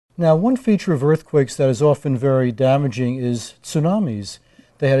Now, one feature of earthquakes that is often very damaging is tsunamis.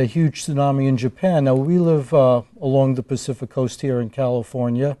 They had a huge tsunami in Japan. Now, we live along the Pacific coast here in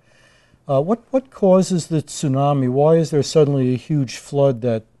California. What causes the tsunami? Why is there suddenly a huge flood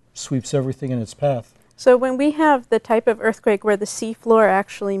that sweeps everything in its path? So when we have the type of earthquake where the seafloor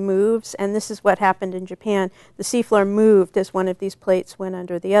actually moves, and this is what happened in Japan, the seafloor moved as one of these plates went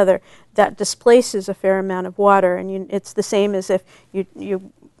under the other, that displaces a fair amount of water, and it's the same as if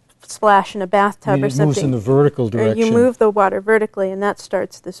you splash in a bathtub or something. It moves in the vertical direction. Or you move the water vertically, and that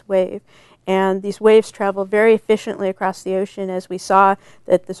starts this wave. And these waves travel very efficiently across the ocean, as we saw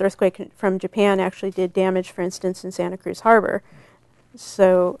that this earthquake from Japan actually did damage, for instance, in Santa Cruz Harbor.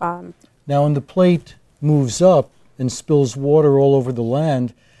 So now when the plate moves up and spills water all over the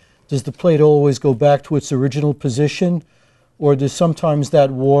land, does the plate always go back to its original position, or does sometimes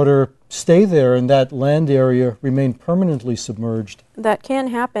that water stay there and that land area remain permanently submerged? That can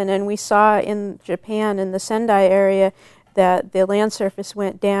happen, and we saw in Japan, in the Sendai area, that the land surface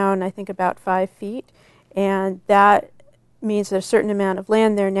went down, I think, about 5 feet, and that means that a certain amount of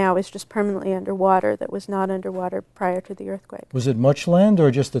land there now is just permanently underwater that was not underwater prior to the earthquake. Was it much land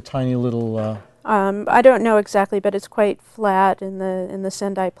or just a tiny little... I don't know exactly, but it's quite flat in the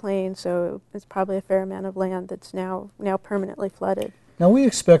Sendai Plain, so it's probably a fair amount of land that's now permanently flooded. Now, we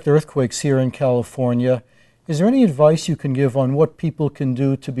expect earthquakes here in California. Is there any advice you can give on what people can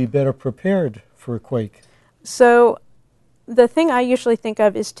do to be better prepared for a quake? So the thing I usually think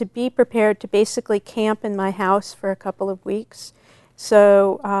of is to be prepared to basically camp in my house for a couple of weeks.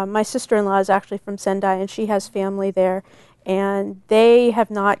 So my sister-in-law is actually from Sendai, and she has family there, and they have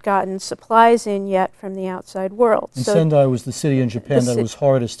not gotten supplies in yet from the outside world. And so Sendai was the city in Japan that was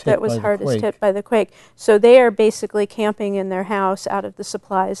hardest hit by the quake. That was hardest hit by the quake. So they are basically camping in their house out of the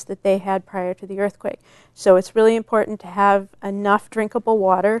supplies that they had prior to the earthquake. So it's really important to have enough drinkable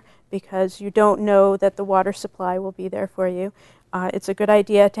water, because you don't know that the water supply will be there for you. It's a good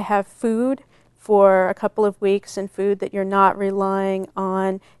idea to have food for a couple of weeks, and food that you're not relying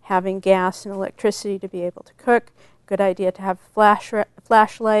on having gas and electricity to be able to cook. Good idea to have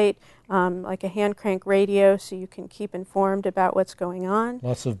flashlight, like a hand crank radio, so you can keep informed about what's going on.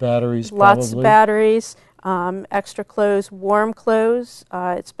 Lots of batteries, Lots of batteries, extra clothes, warm clothes.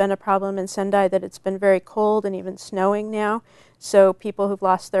 It's been a problem in Sendai that it's been very cold and even snowing now. So people who've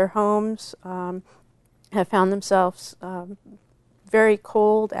lost their homes have found themselves very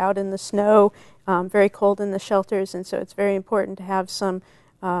cold out in the snow, very cold in the shelters, and so it's very important to have some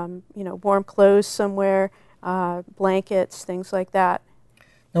warm clothes somewhere, blankets, things like that.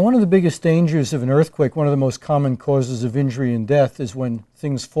 Now, one of the biggest dangers of an earthquake, one of the most common causes of injury and death, is when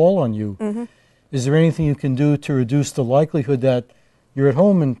things fall on you. Mm-hmm. Is there anything you can do to reduce the likelihood that you're at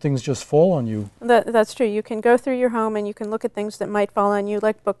home and things just fall on you? That's true. You can go through your home and you can look at things that might fall on you,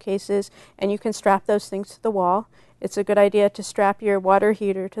 like bookcases, and you can strap those things to the wall. It's a good idea to strap your water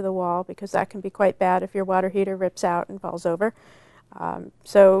heater to the wall, because that can be quite bad if your water heater rips out and falls over.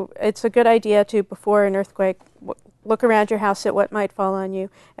 So it's a good idea to, before an earthquake, look around your house at what might fall on you,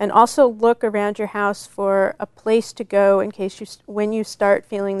 and also look around your house for a place to go in case when you start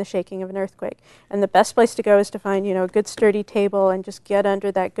feeling the shaking of an earthquake. And the best place to go is to find, a good sturdy table and just get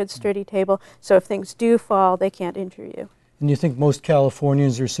under that good sturdy table, so if things do fall, they can't injure you. And you think most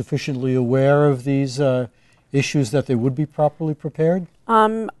Californians are sufficiently aware of these issues that they would be properly prepared?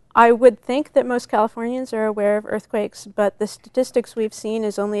 I would think that most Californians are aware of earthquakes, but the statistics we've seen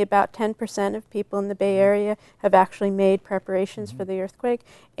is only about 10% of people in the Bay Area have actually made preparations for the earthquake.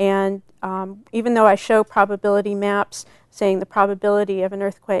 And even though I show probability maps saying the probability of an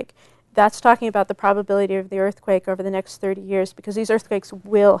earthquake, that's talking about the probability of the earthquake over the next 30 years, because these earthquakes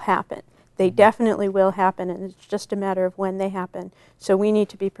will happen. They definitely will happen, and it's just a matter of when they happen. So we need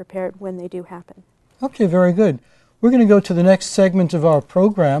to be prepared when they do happen. Okay, very good. We're going to go to the next segment of our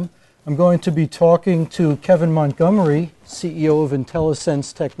program. I'm going to be talking to Kevin Montgomery, CEO of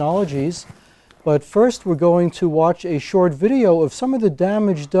Intelesense Technologies. But first, we're going to watch a short video of some of the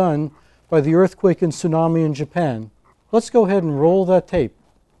damage done by the earthquake and tsunami in Japan. Let's go ahead and roll that tape.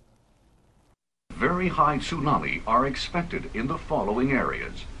 Very high tsunami are expected in the following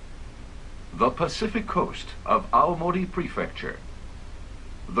areas: the Pacific coast of Aomori Prefecture,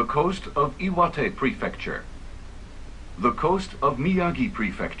 the coast of Iwate Prefecture, the coast of Miyagi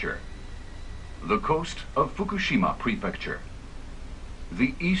Prefecture, the coast of Fukushima Prefecture,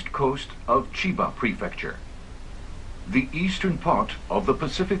 the east coast of Chiba Prefecture, the eastern part of the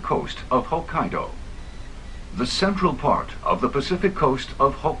Pacific coast of Hokkaido, the central part of the Pacific coast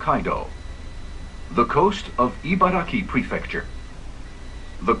of Hokkaido, the coast of Ibaraki Prefecture,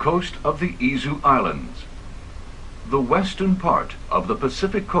 the coast of the Izu Islands, the western part of the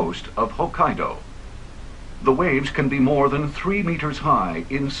Pacific coast of Hokkaido. The waves can be more than 3 meters high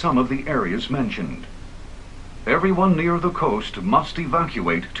in some of the areas mentioned. Everyone near the coast must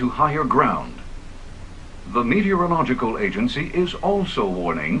evacuate to higher ground. The Meteorological Agency is also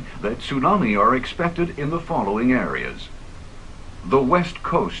warning that tsunami are expected in the following areas: the west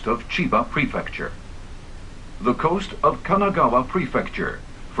coast of Chiba Prefecture, the coast of Kanagawa Prefecture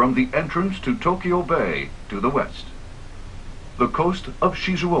from the entrance to Tokyo Bay to the west, the coast of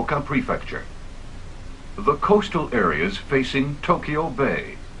Shizuoka Prefecture, the coastal areas facing Tokyo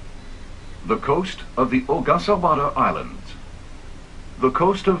Bay, the coast of the Ogasawara Islands, the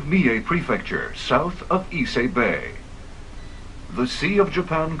coast of Mie Prefecture south of Ise Bay, the Sea of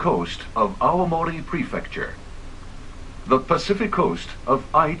Japan coast of Aomori Prefecture, the Pacific coast of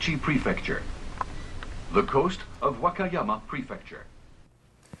Aichi Prefecture, the coast of Wakayama Prefecture.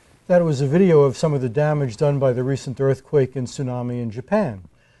 That was a video of some of the damage done by the recent earthquake and tsunami in Japan.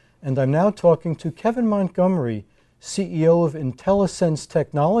 And I'm now talking to Kevin Montgomery, CEO of Intelesense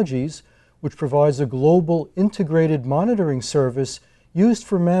Technologies, which provides a global integrated monitoring service used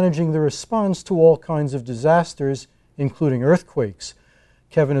for managing the response to all kinds of disasters, including earthquakes.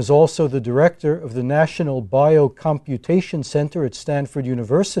 Kevin is also the director of the National Biocomputation Center at Stanford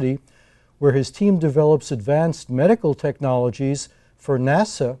University, where his team develops advanced medical technologies for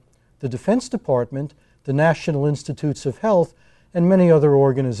NASA, the Defense Department, the National Institutes of Health, and many other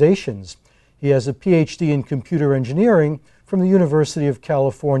organizations. He has a PhD in computer engineering from the University of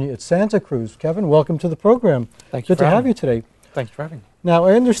California at Santa Cruz. Kevin, welcome to the program. Thank you. Good to have you today. Thank you for having me. Now,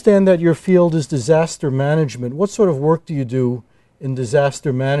 I understand that your field is disaster management. What sort of work do you do in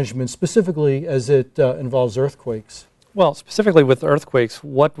disaster management, specifically as it involves earthquakes? Well, specifically with earthquakes,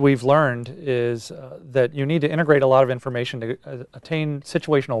 what we've learned is that you need to integrate a lot of information to attain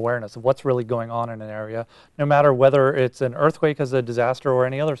situational awareness of what's really going on in an area, no matter whether it's an earthquake as a disaster or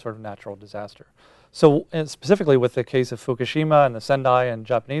any other sort of natural disaster. So specifically with the case of Fukushima and the Sendai and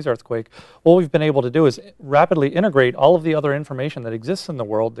Japanese earthquake, what we've been able to do is rapidly integrate all of the other information that exists in the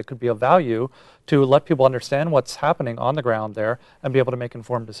world that could be of value to let people understand what's happening on the ground there and be able to make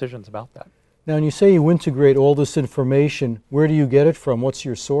informed decisions about that. Now, when you say you integrate all this information, where do you get it from? What's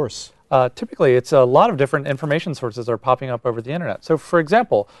your source? Typically, it's a lot of different information sources that are popping up over the internet. So, for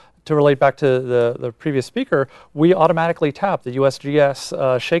example, to relate back to the previous speaker, we automatically tap the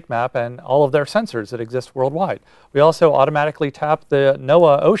USGS shake map and all of their sensors that exist worldwide. We also automatically tap the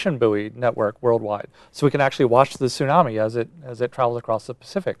NOAA ocean buoy network worldwide, so we can actually watch the tsunami as it travels across the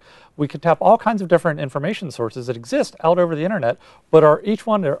Pacific. We can tap all kinds of different information sources that exist out over the internet, but each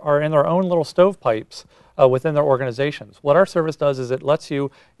one are in their own little stovepipes within their organizations. What our service does is it lets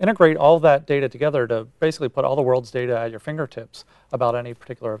you integrate all that data together to basically put all the world's data at your fingertips about any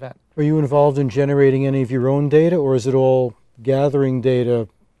particular event. Are you involved in generating any of your own data, or is it all gathering data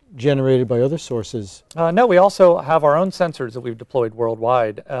generated by other sources? No, we also have our own sensors that we've deployed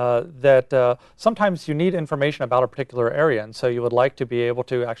worldwide that sometimes you need information about a particular area, and so you would like to be able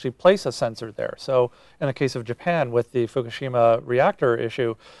to actually place a sensor there. So in the case of Japan with the Fukushima reactor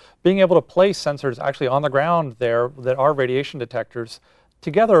issue, being able to place sensors actually on the ground there that are radiation detectors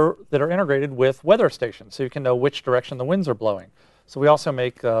together that are integrated with weather stations, so you can know which direction the winds are blowing. So we also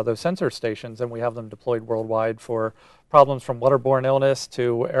make those sensor stations, and we have them deployed worldwide for problems from waterborne illness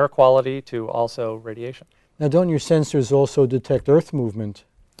to air quality to also radiation. Now, don't your sensors also detect Earth movement?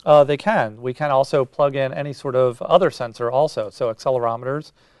 They can. We can also plug in any sort of other sensor also, so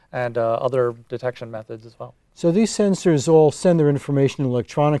accelerometers and other detection methods as well. So these sensors all send their information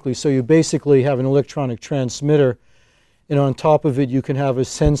electronically, so you basically have an electronic transmitter, and on top of it you can have a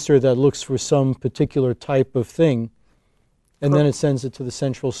sensor that looks for some particular type of thing, and then it sends it to the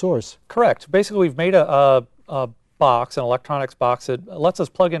central source. Correct. Basically, we've made a box, an electronics box, that lets us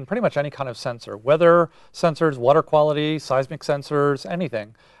plug in pretty much any kind of sensor, weather sensors, water quality, seismic sensors,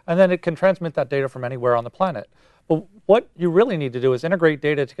 anything, and then it can transmit that data from anywhere on the planet. But what you really need to do is integrate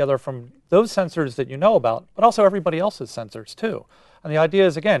data together from those sensors that you know about, but also everybody else's sensors too. And the idea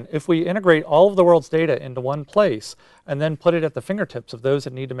is, again, if we integrate all of the world's data into one place and then put it at the fingertips of those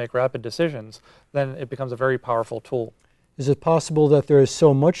that need to make rapid decisions, then it becomes a very powerful tool. Is it possible that there is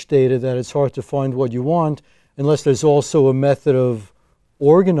so much data that it's hard to find what you want unless there's also a method of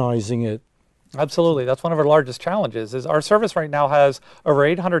organizing it? Absolutely. That's one of our largest challenges. Is our service right now has over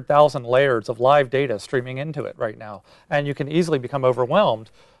 800,000 layers of live data streaming into it right now, and you can easily become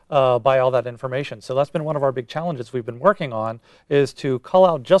overwhelmed by all that information. So that's been one of our big challenges we've been working on, is to call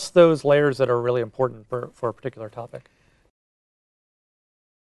out just those layers that are really important for a particular topic.